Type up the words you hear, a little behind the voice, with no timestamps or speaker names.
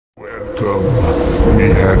Welcome. We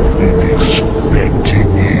have been expecting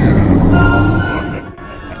you.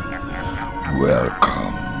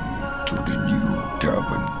 Welcome to the new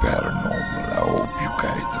Durban Paranormal. I hope you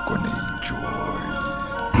guys are gonna enjoy.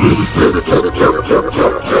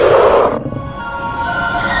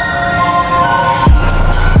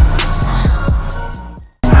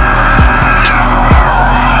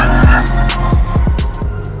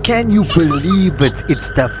 Can you believe it? It's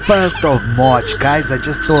the 1st of March, guys. I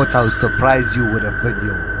just thought I would surprise you with a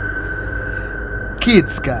video.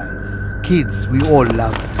 Kids, guys, kids, we all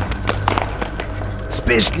love them.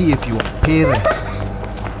 Especially if you're a parent,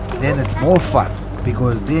 then it's more fun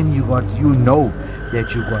because then you know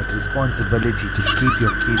that you got responsibility to keep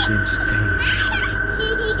your kids entertained,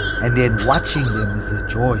 and then watching them is a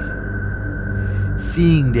joy.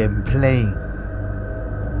 Seeing them playing,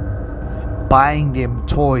 buying them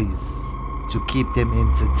toys to keep them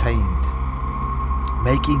entertained,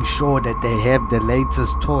 making sure that they have the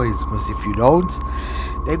latest toys, because if you don't,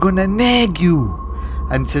 they're gonna nag you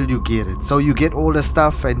until you get it. So you get all the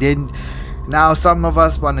stuff, and then now some of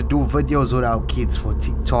us want to do videos with our kids for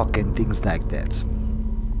TikTok and things like that.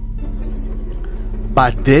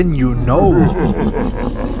 But then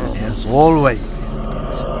as always,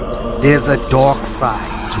 there's a dark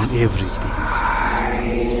side to everything.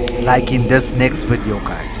 Like in this next video,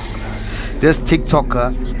 guys, this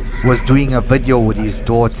TikToker was doing a video with his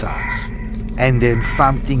daughter, and then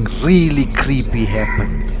something really creepy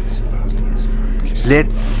happens.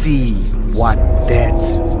 Let's see what that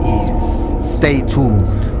is. Stay tuned.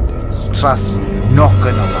 Trust me, you're not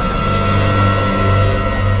gonna wanna miss this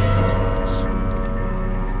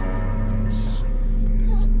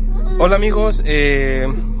one. Hola amigos,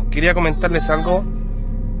 quería comentarles algo.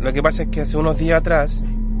 Lo que pasa es que hace unos días atrás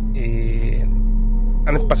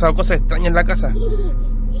han pasado cosas extrañas en la casa.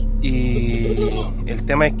 Y el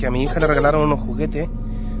tema es que a mi hija le regalaron unos juguetes.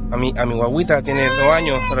 A mi guaguita tiene 2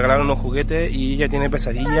 años, le regalaron unos juguetes y ella tiene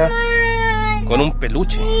pesadilla con un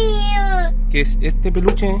peluche, que es este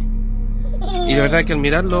peluche, y la verdad es que al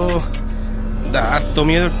mirarlo da harto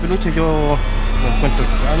miedo el peluche. Yo lo encuentro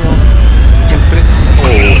extraño siempre.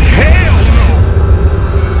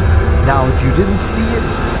 Now if you didn't see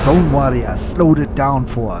it, don't worry, I slowed it down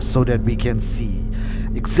for us so that we can see.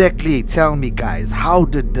 Exactly, tell me guys, how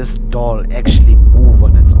did this doll actually move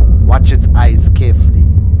on its own? Watch its eyes carefully.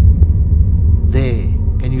 There,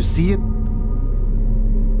 can you see it?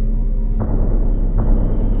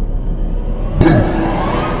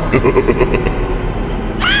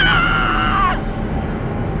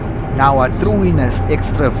 Now I threw in an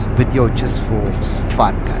extra video just for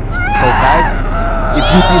fun, guys. So guys, if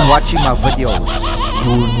you've been watching my videos,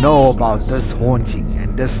 you know about this haunting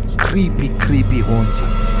and this creepy haunting.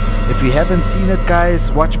 If you haven't seen it,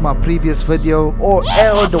 guys, watch my previous video or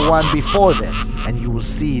the one before that, and you will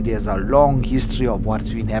see there's a long history of what's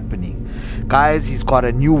been happening. Guys, he's got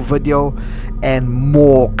a new video and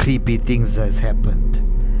more creepy things has happened.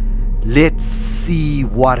 Let's see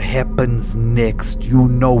what happens next. You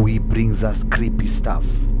know he brings us creepy stuff.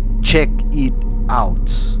 Check it out.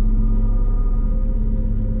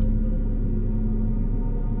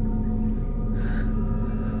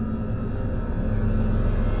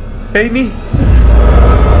 Amy.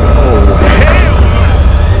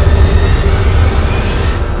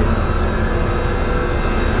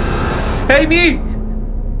 Amy.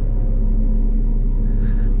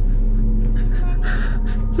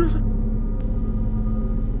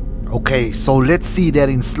 Okay, so let's see that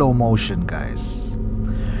in slow motion, guys.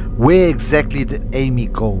 Where exactly did Amy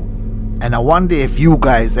go? And I wonder if you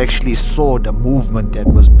guys actually saw the movement that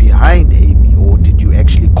was behind Amy, or did you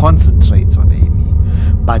actually concentrate on Amy?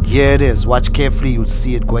 But here it is. Watch carefully, you'll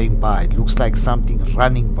see it going by. It looks like something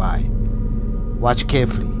running by. Watch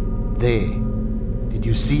carefully. There. Did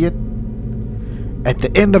you see it? At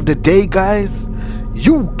the end of the day, guys,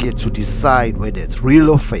 you get to decide whether it's real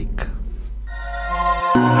or fake.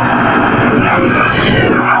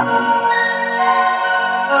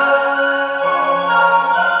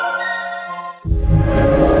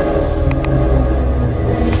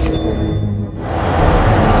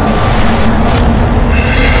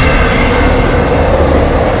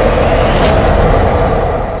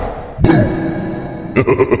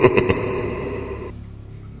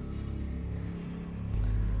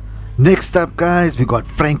 Next up, guys, we got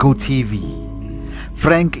Franko TV.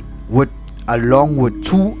 Frank, along with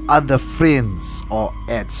 2 other friends, are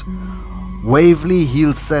at Waverly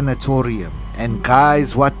Hills Sanatorium, and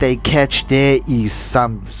guys, what they catch there is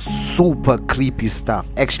some super creepy stuff.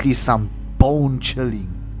 Actually, some bone chilling,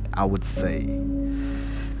 I would say.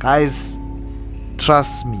 Guys,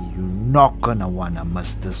 trust me, you're not gonna wanna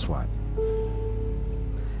miss this one.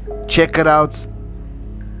 check it out.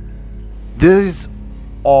 These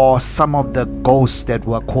are some of the ghosts that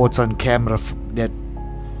were caught on camera,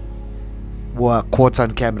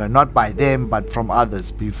 not by them but from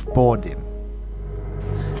others before them.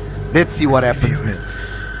 Let's see what happens next.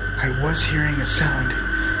 I was hearing a sound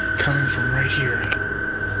coming from right here,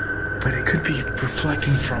 but it could be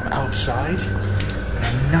reflecting from outside, and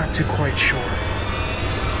I'm not too quite sure.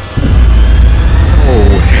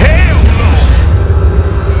 Oh, hell no!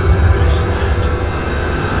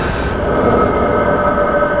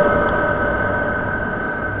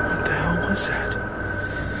 What the hell was that?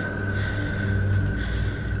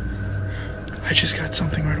 I just got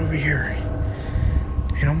something right over here.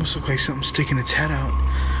 It almost looked like something sticking its head out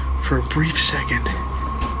for a brief second.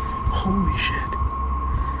 Holy shit.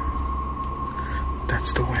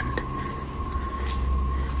 That's the wind.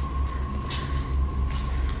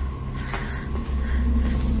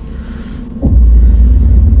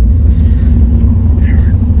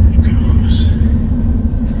 There it goes.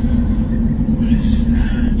 What is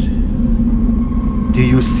that? Do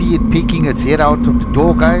you see it peeking its head out of the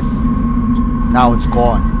door, guys? Now it's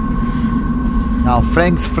gone. Now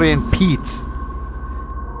Frank's friend Pete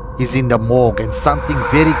is in the morgue and something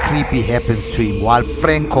very creepy happens to him while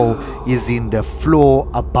Franco is in the floor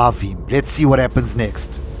above him. Let's see what happens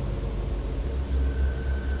next.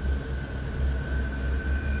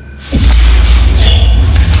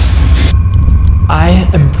 I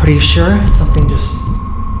am pretty sure something just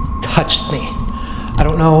touched me. I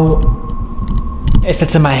don't know if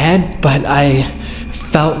it's in my head, but I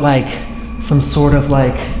felt like some sort of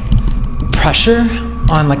like pressure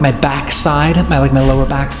on like my backside, my lower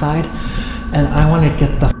backside, and I want to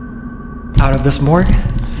get the out of this morgue.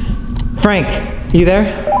 Frank, you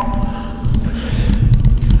there?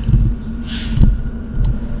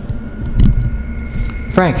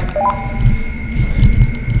 Frank.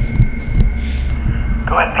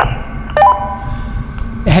 Go ahead,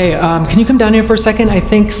 Pete. Hey, can you come down here for a second? I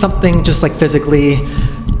think something just like physically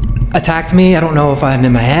attacked me. I don't know if I'm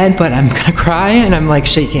in my head, but I'm gonna cry and I'm like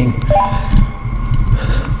shaking.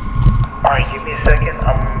 Alright, give me a second.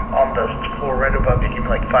 I'm on the floor right above you. Give me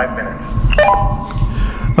like 5 minutes.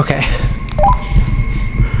 Okay.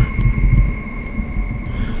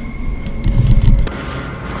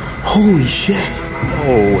 Holy shit.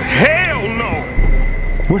 Oh, hell no!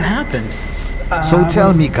 What happened? So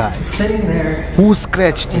tell me, guys, Sitting there. who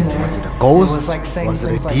scratched him? Was it a ghost? Was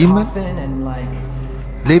it a demon?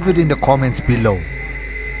 Leave it in the comments below.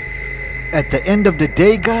 At the end of the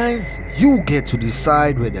day, guys, you get to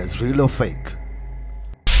decide whether it's real or fake.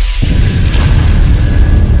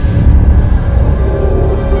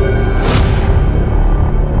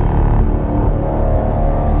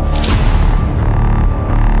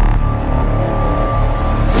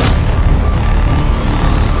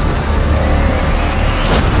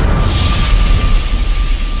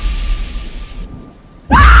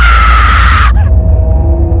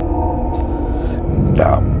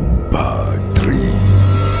 Number 3.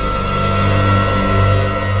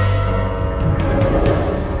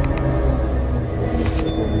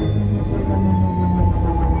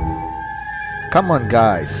 Come on,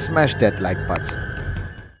 guys, smash that like button.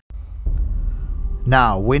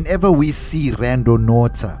 Now, whenever we see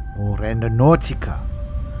Randonauta or Randonautica,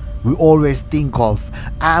 we always think of,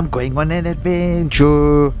 I'm going on an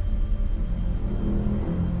adventure.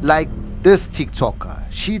 Like this TikToker,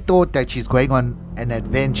 she thought that she's going on an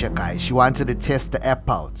adventure, guys. She wanted to test the app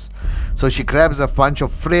out. So she grabs a bunch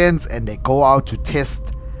of friends and they go out to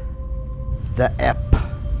test the app.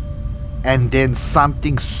 And then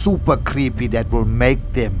something super creepy that will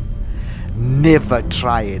make them never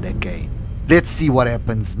try it again. Let's see what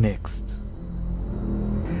happens next.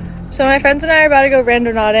 So my friends and I are about to go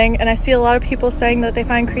randonauting, and I see a lot of people saying that they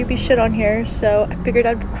find creepy shit on here, so I figured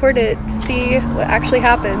I'd record it to see what actually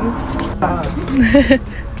happens.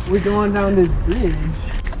 We're going down this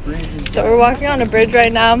bridge. So we're walking on a bridge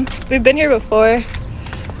right now. We've been here before,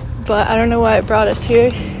 but I don't know why it brought us here.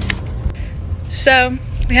 So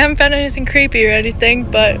we haven't found anything creepy or anything,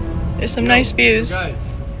 but there's some nice views. Guys,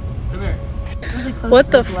 come here.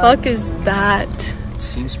 What the fuck is that? It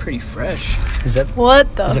seems pretty fresh.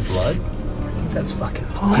 What the? Is it blood? I think that's fucking.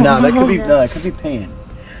 No, that could be. No, that could be paint.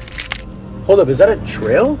 Hold up, is that a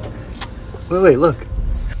trail? Wait, look.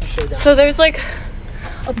 So there's like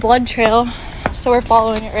a blood trail, so we're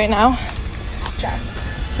following it right now.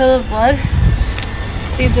 So the blood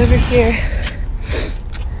leads over here,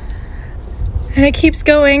 and it keeps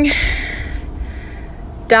going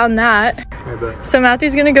down that. So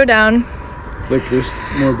Matthew's gonna go down. Look, there's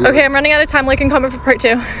more blood. Okay, I'm running out of time. Like and comment for part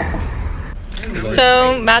 2.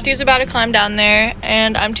 So Matthew's about to climb down there,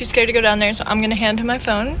 and I'm too scared to go down there, so I'm gonna hand him my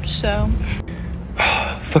phone. So.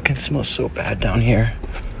 Fucking smells so bad down here.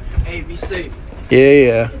 Hey, be safe.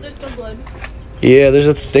 Yeah. Is there still blood? Yeah, there's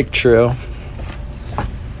a thick trail.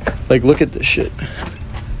 Like, look at this shit.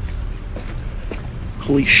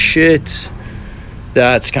 Holy shit.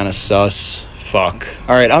 That's kind of sus. Fuck.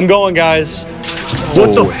 All right, I'm going, guys.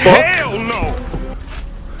 What the fuck? Hell no!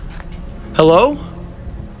 Hello?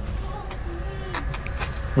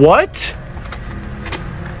 What?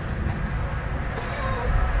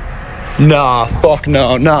 Nah, fuck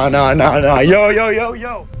no. Nah.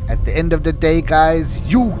 Yo. At the end of the day, guys,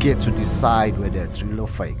 you get to decide whether it's real or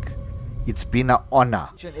fake. It's been an honor.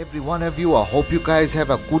 Each and every one of you, I hope you guys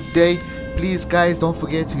have a good day. Please, guys, don't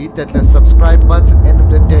forget to hit that subscribe button. At the end of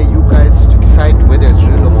the day, you guys decide whether it's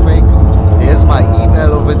real or fake. There's my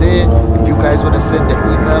email over there. If you guys want to send an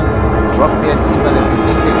email, drop me an email if you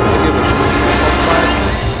think this video should be in the top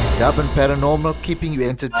 5. Durban Paranormal, keeping you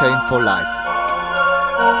entertained for life.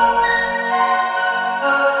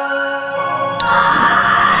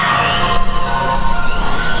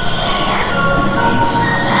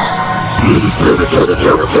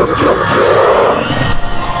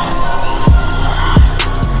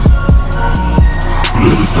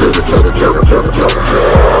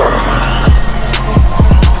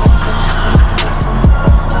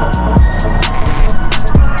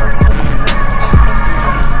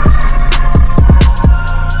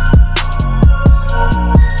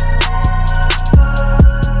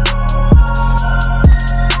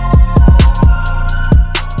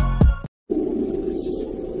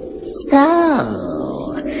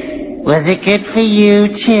 So, was it good for you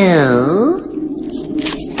too?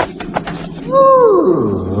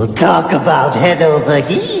 Ooh, talk about head over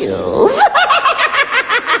heels.